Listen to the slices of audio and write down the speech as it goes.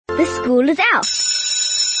the school is out.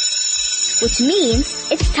 Which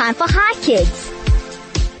means it's time for Hi Kids.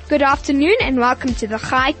 Good afternoon and welcome to the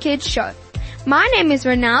Hi Kids Show. My name is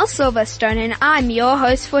Ronelle Silverstone and I'm your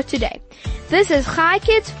host for today. This is Hi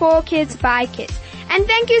Kids, for Kids, by Kids. And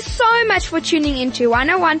thank you so much for tuning into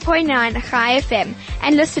 101.9 Hi FM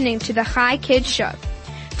and listening to the Hi Kids Show.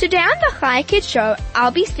 Today on the Hi Kids Show,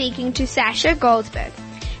 I'll be speaking to Sasha Goldberg.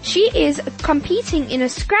 She is competing in a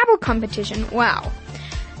Scrabble competition. Wow.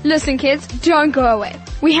 Listen kids, don't go away.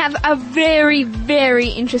 We have a very, very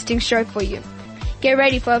interesting show for you. Get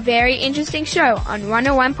ready for a very interesting show on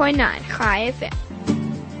 101.9 Hi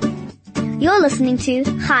FM. You're listening to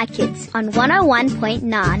Hi Kids on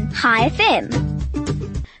 101.9 Hi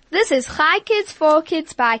FM. This is Hi Kids, for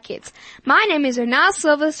Kids, by Kids. My name is Ronelle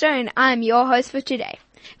Silverstone and I'm your host for today.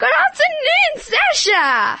 Good afternoon,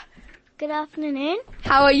 Sasha! Good afternoon.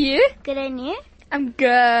 How are you? Good, and you? I'm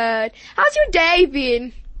good. How's your day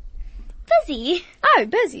been? Busy. Oh,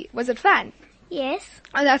 busy. Was it fun? Yes.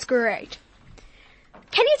 Oh, that's great.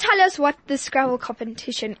 Can you tell us what the Scrabble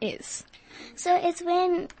competition is? So it's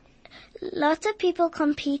when lots of people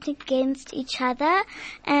compete against each other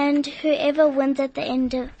and whoever wins at the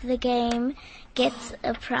end of the game gets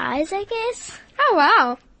a prize, I guess. Oh,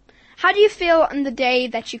 wow. How do you feel on the day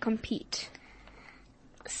that you compete?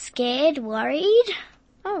 Scared, worried.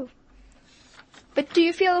 Oh. But do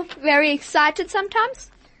you feel very excited sometimes?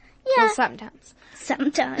 Yeah. Or sometimes?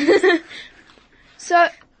 Sometimes. So,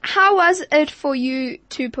 how was it for you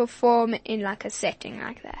to perform in like a setting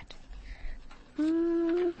like that?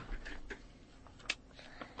 I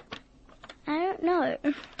don't know.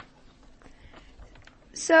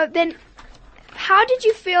 So then, how did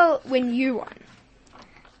you feel when you won?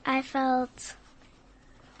 I felt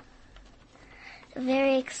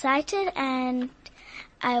very excited and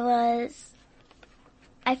I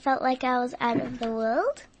felt like I was out of the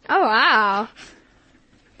world. Oh wow.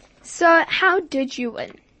 So how did you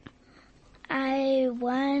win? I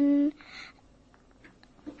won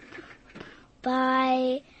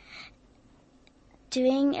by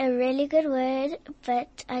doing a really good word,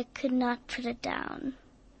 but I could not put it down.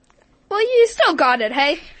 Well, you still got it,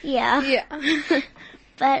 hey? Yeah. Yeah.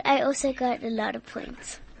 But I also got a lot of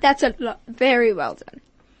points. That's a lot. Very well done.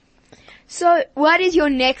 So, what is your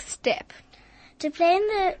next step? To play in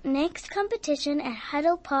the next competition at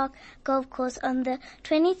Huddle Park Golf Course on the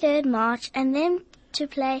 23rd March, and then to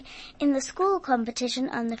play in the school competition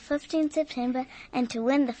on the 15th September, and to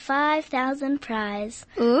win the 5,000 prize.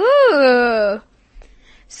 Ooh.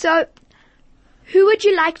 So, who would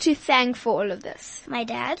you like to thank for all of this? My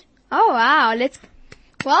dad. Oh wow,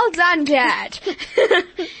 well done, Dad.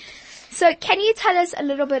 So, can you tell us a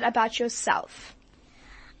little bit about yourself?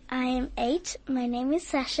 I am 8. My name is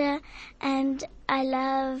Sasha, and I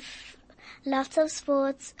love lots of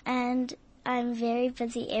sports, and I'm very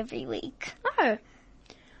busy every week. Oh.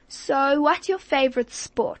 So, what's your favorite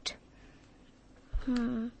sport?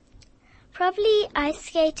 Probably ice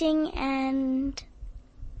skating and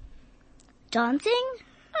dancing.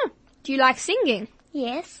 Oh. Do you like singing?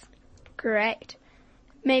 Yes. Great.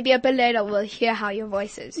 Maybe a bit later we'll hear how your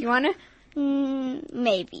voice is. You wanna?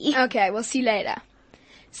 Maybe. Okay, we'll see later.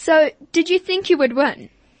 So, did you think you would win?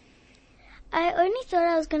 I only thought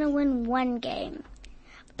I was going to win one game,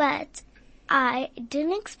 but I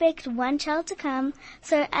didn't expect one child to come,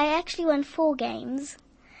 so I actually won 4 games.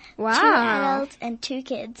 Wow. 2 adults and 2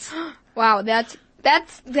 kids. Wow, that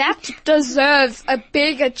deserves a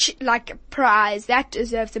big prize. That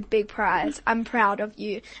deserves a big prize. I'm proud of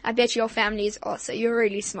you. I bet your family is also. You're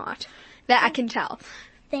really smart. That I can tell.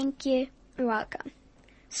 Thank you. You're welcome.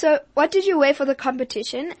 So, what did you wear for the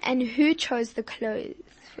competition, and who chose the clothes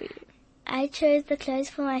for you? I chose the clothes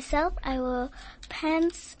for myself. I wore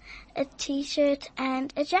pants, a t-shirt,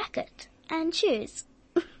 and a jacket, and shoes.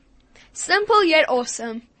 Simple yet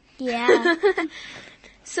awesome. Yeah.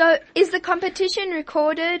 So, is the competition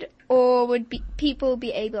recorded, or would people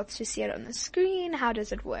be able to see it on the screen? How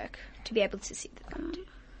does it work to be able to see the competition?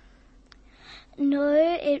 No,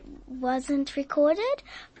 it wasn't recorded.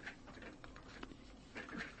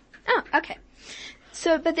 Oh, okay.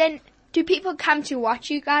 So, but then, do people come to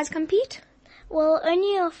watch you guys compete? Well,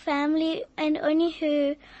 only your family and only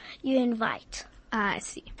who you invite. I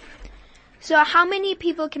see. So, how many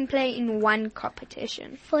people can play in one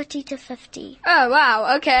competition? 40 to 50. Oh,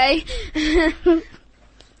 wow, okay.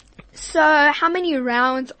 So, how many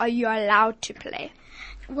rounds are you allowed to play?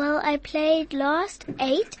 Well, I played last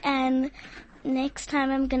 8, and next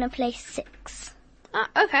time I'm gonna play 6. Oh,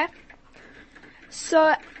 okay.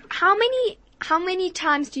 So, how many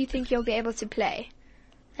times do you think you'll be able to play?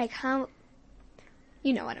 Like how,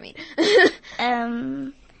 you know what I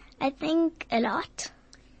mean. I think a lot.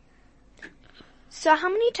 So how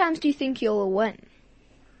many times do you think you'll win?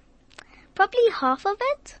 Probably half of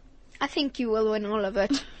it. I think you will win all of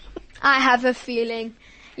it. I have a feeling.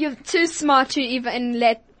 You're too smart to even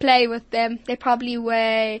play with them. They probably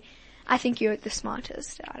weigh... I think you're the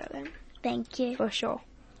smartest out of them. Thank you. For sure.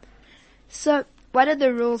 So, what are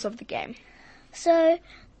the rules of the game? So,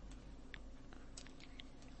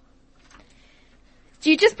 do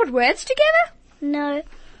you just put words together? no,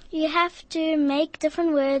 you have to make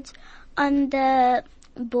different words on the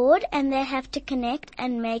board and they have to connect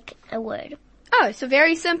and make a word. Oh, so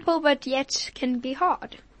very simple but yet can be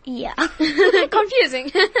hard. Yeah.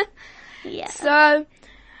 Confusing. Yeah. So,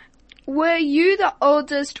 were you the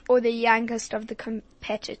oldest or the youngest of the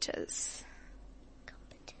competitors?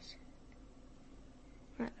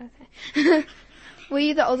 Okay. Were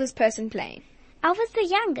you the oldest person playing? I was the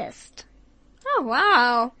youngest. Oh,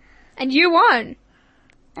 wow. And you won?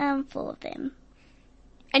 4 of them.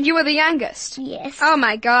 And you were the youngest? Yes. Oh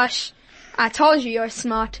my gosh. I told you you're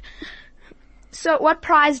smart. So what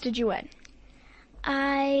prize did you win?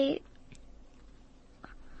 I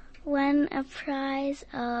won a prize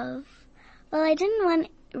of, well, I didn't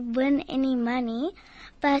win any money,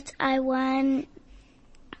 but I won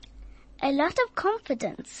a lot of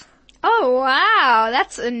confidence. Oh wow,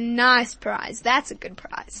 that's a nice prize. That's a good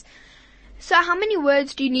prize. So how many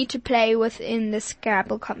words do you need to play within the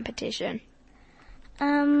Scrabble competition?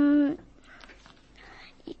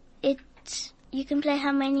 You can play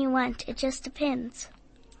how many you want. It just depends.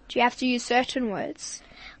 Do you have to use certain words?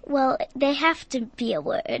 Well, they have to be a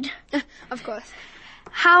word. Of course.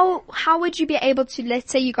 How would you be able to, let's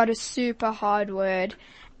say you got a super hard word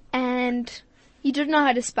and you didn't know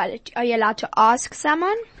how to spell it. Are you allowed to ask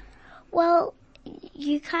someone? Well,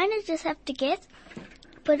 you kind of just have to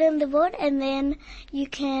put in the board and then you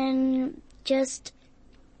can just,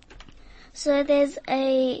 so there's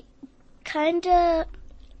a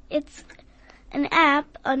it's an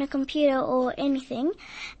app on a computer or anything,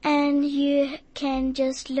 and you can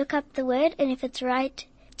just look up the word, and if it's right,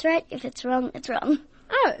 it's right. If it's wrong, it's wrong.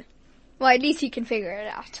 Oh. Well, at least you can figure it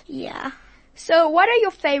out. Yeah. So what are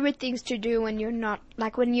your favorite things to do when you're not,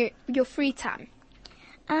 like when your free time?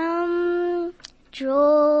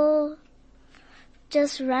 Draw,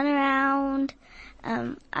 just run around,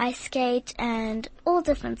 ice skate, and all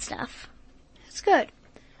different stuff. That's good.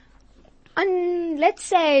 And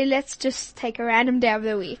let's just take a random day of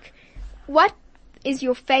the week. What is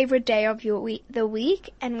your favorite day of the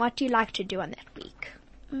week, and what do you like to do on that week?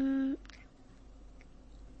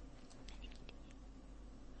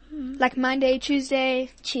 Like Monday,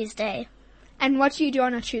 Tuesday? Tuesday. And what do you do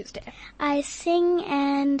on a Tuesday? I sing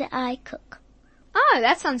and I cook. Oh,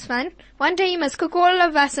 that sounds fun. One day you must cook all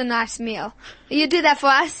of us a nice meal. Will you do that for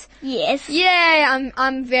us? Yes. Yay,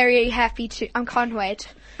 I'm very happy to. I can't wait.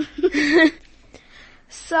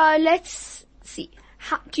 So let's see.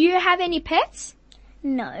 Do you have any pets?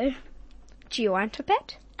 No. Do you want a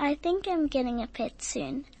pet? I think I'm getting a pet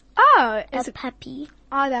soon. Oh, a puppy.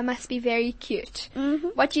 Oh, that must be very cute. Mm-hmm.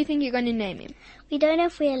 What do you think you're going to name him? We don't know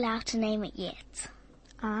if we're allowed to name it yet.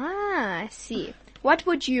 Ah, I see. What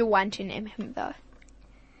would you want to name him though?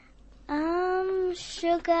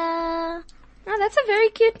 Sugar. Oh, that's a very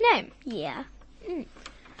cute name. Yeah.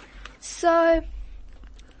 So,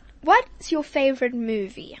 what's your favorite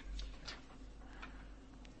movie?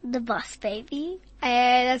 The Boss Baby.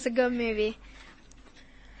 That's a good movie.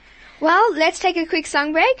 Well, let's take a quick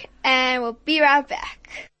song break and we'll be right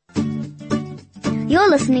back. You're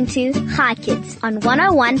listening to Hi Kids on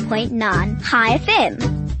 101.9 Hi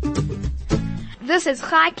FM. This is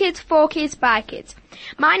Hi Kids, for Kids, by Kids.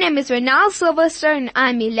 My name is Renal Silverstone and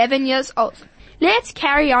I'm 11 years old. Let's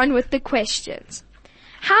carry on with the questions.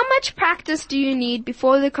 How much practice do you need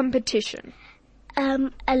before the competition? A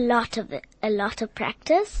lot of it. A lot of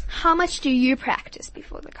practice. How much do you practice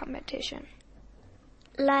before the competition?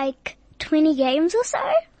 Like 20 games or so.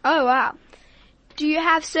 Oh wow. Do you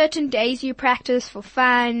have certain days you practice for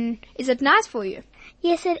fun? Is it nice for you?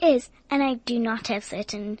 Yes, it is. And I do not have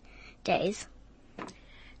certain days.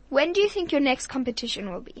 When do you think your next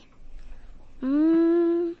competition will be?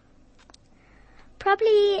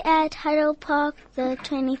 Probably at Huddle Park the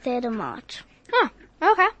 23rd of March. Oh,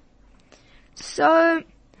 okay. So,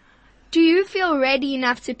 do you feel ready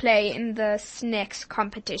enough to play in this next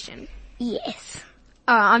competition? Yes.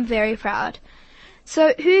 Oh, I'm very proud.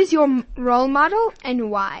 So, who's your role model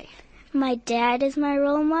and why? My dad is my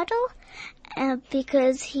role model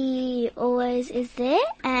because he always is there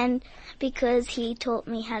and because he taught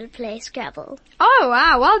me how to play Scrabble. Oh,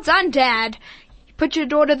 wow. Well done, Dad. You put your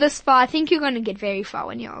daughter this far. I think you're going to get very far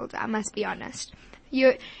when you're older, I must be honest.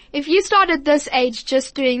 If you start at this age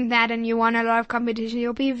just doing that and you won a lot of competition,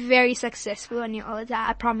 you'll be very successful when you're older.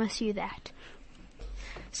 I promise you that.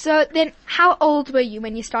 So then, how old were you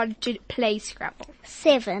when you started to play Scrabble?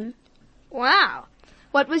 7. Wow.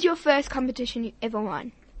 What was your first competition you ever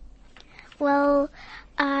won? Well,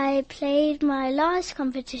 I played my last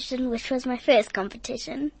competition, which was my first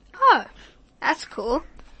competition. Oh, that's cool.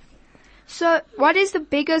 So, what is the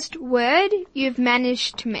biggest word you've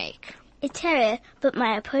managed to make? Eteria, but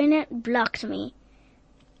my opponent blocked me.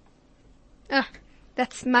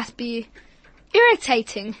 That must be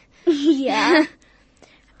irritating. Yeah.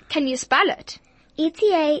 Can you spell it?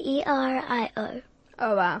 Etaerio.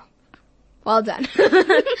 Oh, wow. Well done.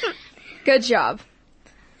 Good job.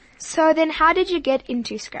 So then how did you get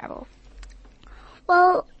into Scrabble?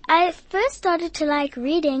 Well, I first started to like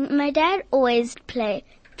reading. My dad always play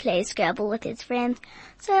Scrabble with his friends.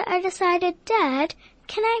 So I decided, Dad,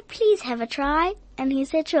 can I please have a try? And he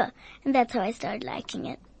said, sure. And that's how I started liking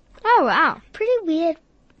it. Oh, wow. Pretty weird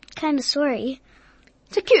kind of story.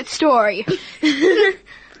 It's a cute story.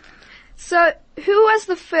 So, who was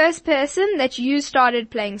the first person that you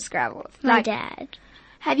started playing Scrabble with? My dad.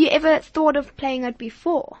 Have you ever thought of playing it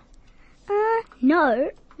before?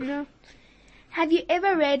 No. No. Have you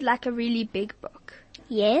ever read like a really big book?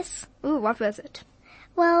 Yes. Ooh, what was it?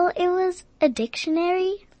 Well, it was a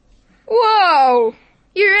dictionary. Whoa!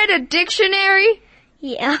 You read a dictionary?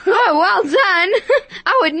 Yeah. Oh, well done.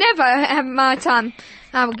 I would never have my time.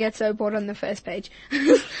 I would get so bored on the first page.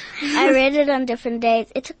 I read it on different days.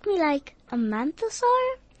 It took me like a month or so.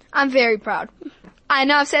 I'm very proud. I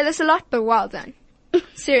know I've said this a lot, but well done.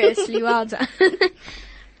 Seriously, well done.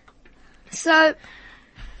 So,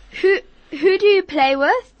 who do you play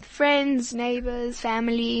with? Friends, neighbors,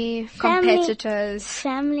 family, competitors?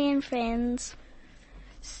 Family and friends.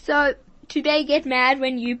 So, do they get mad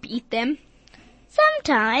when you beat them?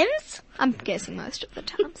 Sometimes. I'm guessing most of the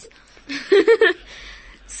times.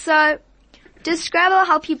 So, does Scrabble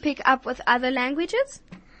help you pick up with other languages?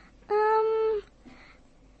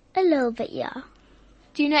 A little bit, yeah.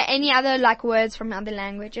 Do you know any other like words from other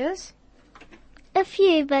languages? A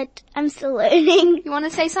few, but I'm still learning. You want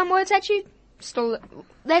to say some words that you still...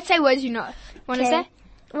 Let's say words you know. Want to say?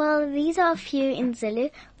 Well, these are a few in Zulu.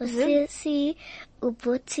 Usisi,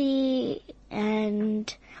 ubuti,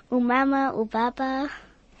 and umama, ubaba.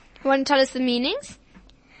 You want to tell us the meanings?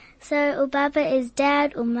 So, ubaba is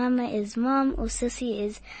dad, umama is mom, usisi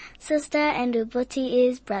is sister, and ubuti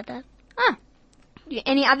is brother. Ah.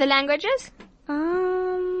 Any other languages?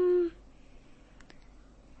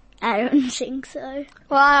 I don't think so.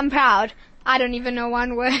 Well, I'm proud. I don't even know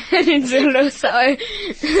one word in Zulu, so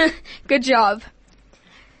good job.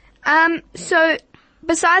 So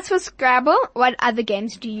besides for Scrabble, what other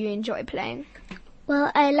games do you enjoy playing?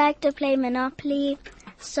 Well, I like to play Monopoly,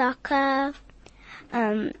 soccer,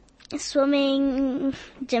 swimming,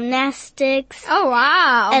 gymnastics. Oh,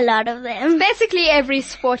 wow. A lot of them. Basically every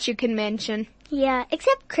sport you can mention. Yeah,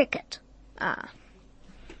 except cricket. Ah,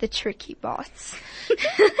 the tricky parts.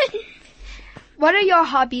 What are your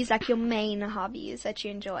hobbies, like your main hobbies that you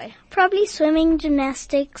enjoy? Probably swimming,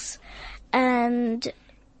 gymnastics, and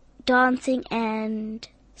dancing and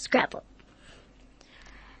Scrabble.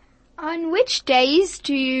 On which days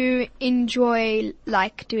do you enjoy,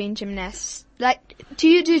 like, doing gymnastics? Like, do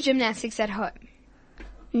you do gymnastics at home?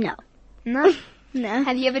 No. No? No.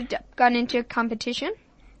 Have you ever gone into a competition?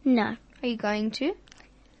 No. Are you going to?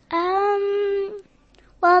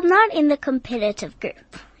 Well, not in the competitive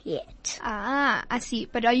group yet. Ah, I see.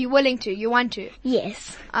 But are you willing to? You want to?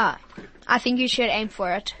 Yes. Ah, I think you should aim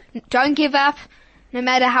for it. Don't give up, no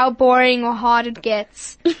matter how boring or hard it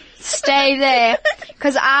gets. Stay there,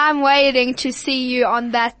 because I'm waiting to see you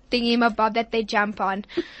on that thingy-mabob that they jump on.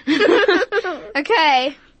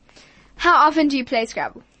 Okay. How often do you play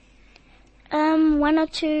Scrabble? 1 or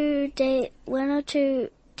 2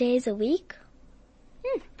 days a week.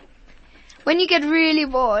 When you get really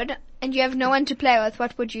bored and you have no one to play with,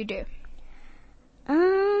 what would you do?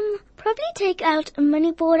 Probably take out a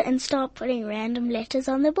mini board and start putting random letters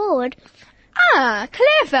on the board. Ah,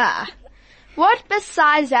 clever. What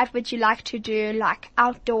besides that would you like to do, like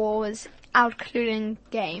outdoors, including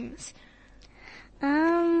games?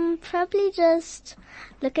 Probably just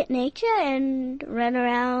look at nature and run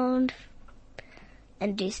around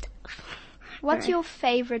and do stuff. What's your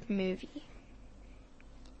favorite movie?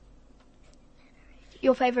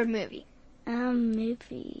 Your favorite movie?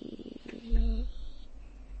 Movie.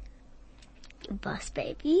 Boss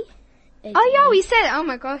Baby. Oh yeah, we said it. Oh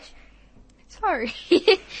my gosh. Sorry.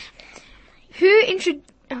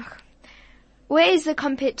 Where is the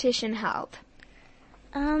competition held?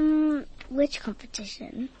 Which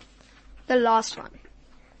competition? The last one.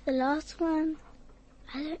 The last one?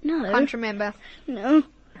 I don't know. Can't remember. No.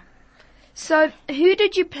 So, who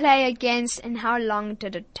did you play against and how long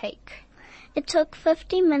did it take? It took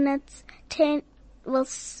 50 minutes,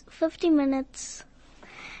 50 minutes,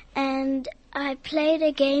 and I played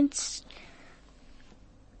against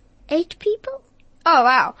 8 people. Oh,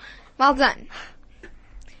 wow. Well done.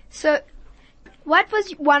 So, what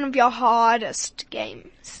was one of your hardest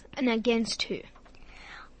games and against who?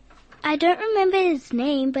 I don't remember his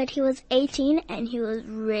name, but he was 18 and he was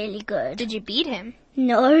really good. Did you beat him?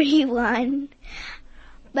 No, he won.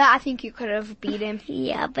 But I think you could have beat him.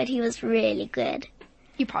 Yeah, but he was really good.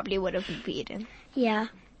 You probably would have beat him. Yeah.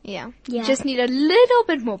 Yeah. Yeah. Just need a little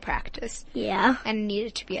bit more practice. Yeah. And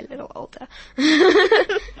needed to be a little older.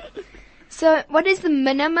 So, what is the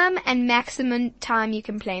minimum and maximum time you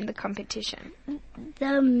can play in the competition?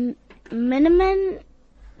 The minimum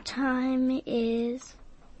time is...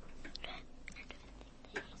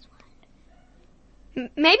 Maybe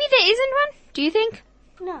there isn't one? Do you think?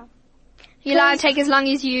 No. You're allowed to take as long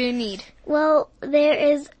as you need. Well, there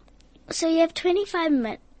is... So you have 25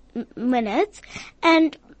 minutes,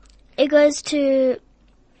 and it goes to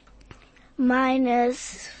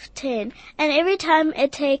minus 10. And every time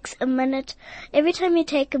it takes a minute, every time you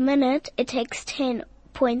take a minute, it takes 10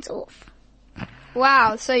 points off.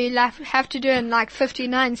 Wow, so you have to do it in like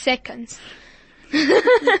 59 seconds.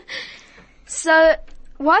 So,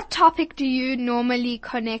 what topic do you normally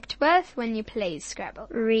connect with when you play Scrabble?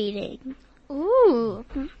 Reading. Ooh.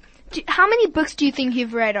 How many books do you think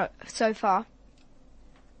you've read so far?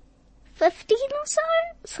 15 or so?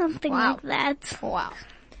 Something Wow. like that. Wow.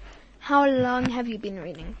 How long have you been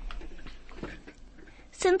reading?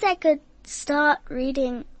 Since I could start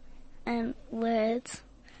reading words,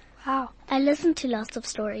 Wow. I listen to lots of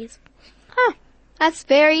stories. Huh. That's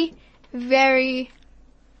very, very...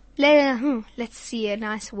 Let's see a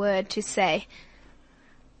nice word to say.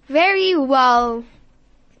 Very well...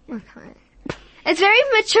 Okay. It's very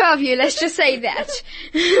mature of you, let's just say that.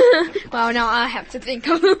 Well, now I have to think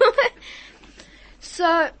of it.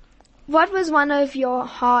 So, what was one of your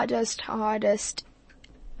hardest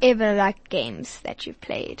ever games that you've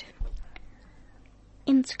played?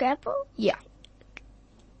 In Scrabble? Yeah.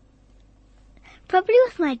 Probably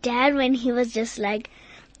with my dad when he was just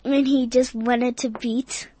when he just wanted to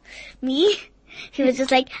beat me. He was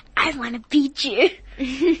just like, I want to beat you.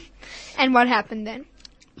 And what happened then?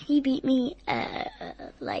 He beat me,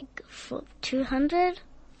 for 200.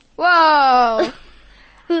 Whoa!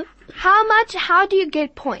 How do you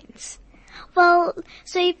get points? Well,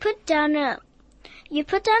 so you put down a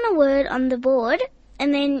word on the board,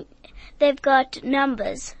 and then they've got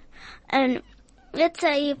numbers. And let's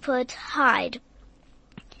say you put hide.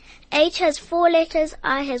 H has 4 letters,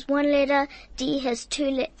 I has 1 letter, D has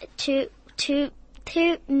two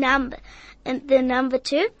number, and the number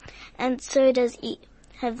 2, and so does E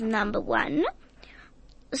have number 1.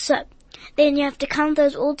 So then you have to count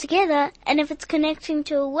those all together, and if it's connecting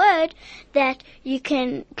to a word that you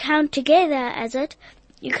can count together as it,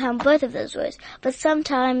 you count both of those words. But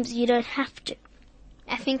sometimes you don't have to.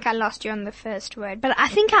 I think I lost you on the first word, but I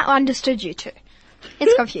think I understood you too.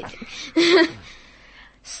 It's confusing.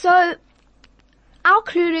 So,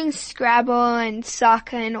 including Scrabble and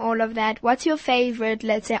soccer and all of that, what's your favorite,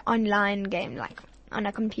 let's say, online game, like on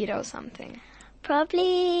a computer or something?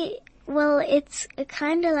 Probably, well, it's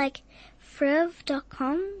kind of like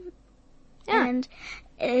friv.com. Yeah. And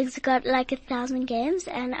it's got 1,000 games,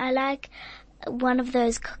 and I like one of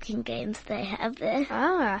those cooking games they have there.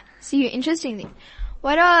 Ah, so you're interesting.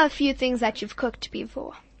 What are a few things that you've cooked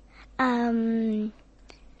before?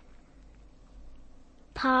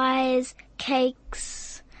 Pies,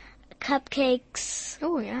 cakes, cupcakes,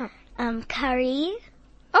 Oh, yeah. curry,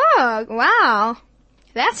 Oh, wow.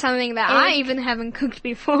 That's something that I even haven't cooked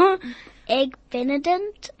before. egg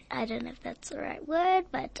benedict. I don't know if that's the right word,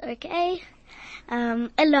 but okay. A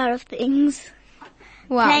lot of things.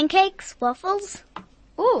 Wow. Pancakes, waffles.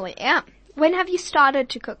 Oh, yeah. When have you started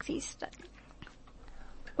to cook these stuff?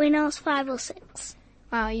 When I was 5 or 6.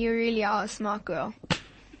 Wow, you really are a smart girl.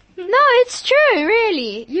 No, it's true,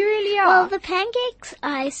 really. You really are. Well, the pancakes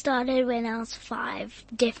I started when I was 5,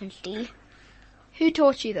 definitely. Who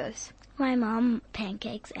taught you this? My mom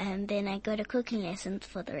pancakes, and then I go to cooking lessons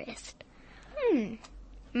for the rest. You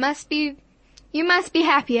must be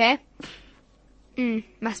happy, eh?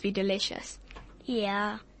 Must be delicious.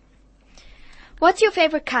 Yeah. What's your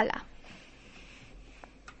favorite color?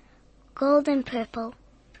 Gold and purple.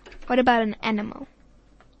 What about an animal?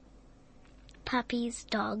 Puppies,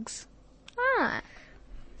 dogs. Ah,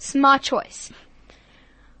 smart choice.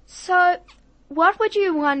 So, what would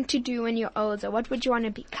you want to do when you're older? What would you want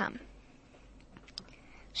to become?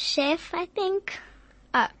 Chef, I think.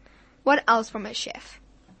 What else from a chef?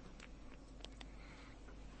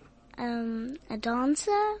 A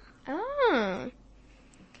dancer. Oh.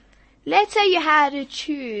 Let's say you had to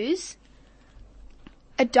choose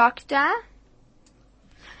a doctor,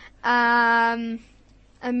 a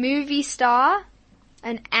movie star,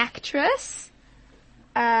 an actress,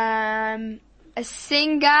 a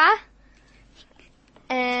singer,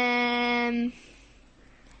 and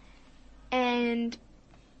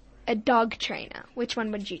a dog trainer. Which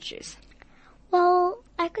one would you choose? Well,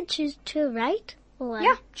 I could choose two, right? Or one?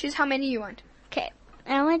 Yeah, choose how many you want. Okay.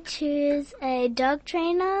 I would choose a dog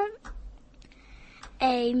trainer,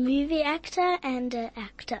 a movie actor, and an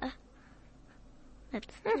actor.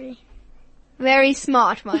 That's three. Very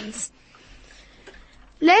smart ones.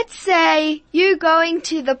 Let's say you're going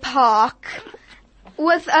to the park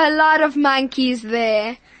with a lot of monkeys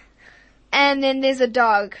there, and then there's a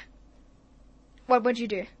dog. What would you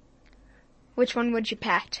do? Which one would you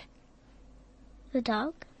pat? The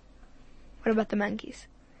dog? What about the monkeys?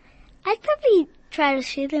 I'd probably try to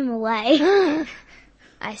shoo them away.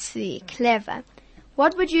 I see. Clever.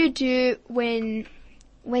 What would you do when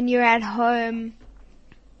you're at home,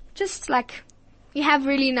 just like you have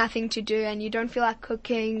really nothing to do and you don't feel like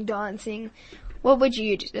cooking, dancing? What would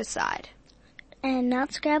you decide? And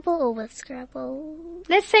not Scrabble or with Scrabble?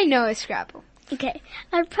 Let's say no Scrabble. Okay.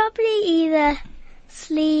 I'd probably either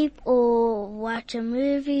sleep or watch a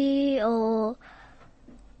movie or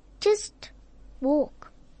just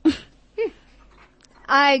walk.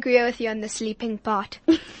 I agree with you on the sleeping part.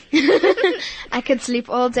 I could sleep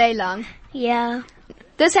all day long. Yeah.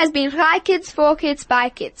 This has been Hi Kids, For Kids, By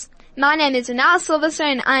Kids. My name is Renal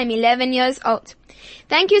Silverstone and I'm 11 years old.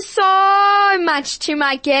 Thank you so much to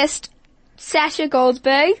my guest, Sasha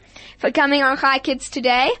Goldberg, for coming on Hi Kids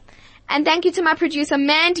today. And thank you to my producer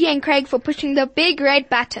Mandy and Craig for pushing the big red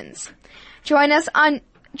buttons. Join us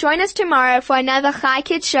tomorrow for another Hi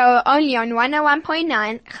Kids show only on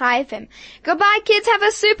 101.9 Hi FM. Goodbye kids, have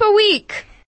a super week.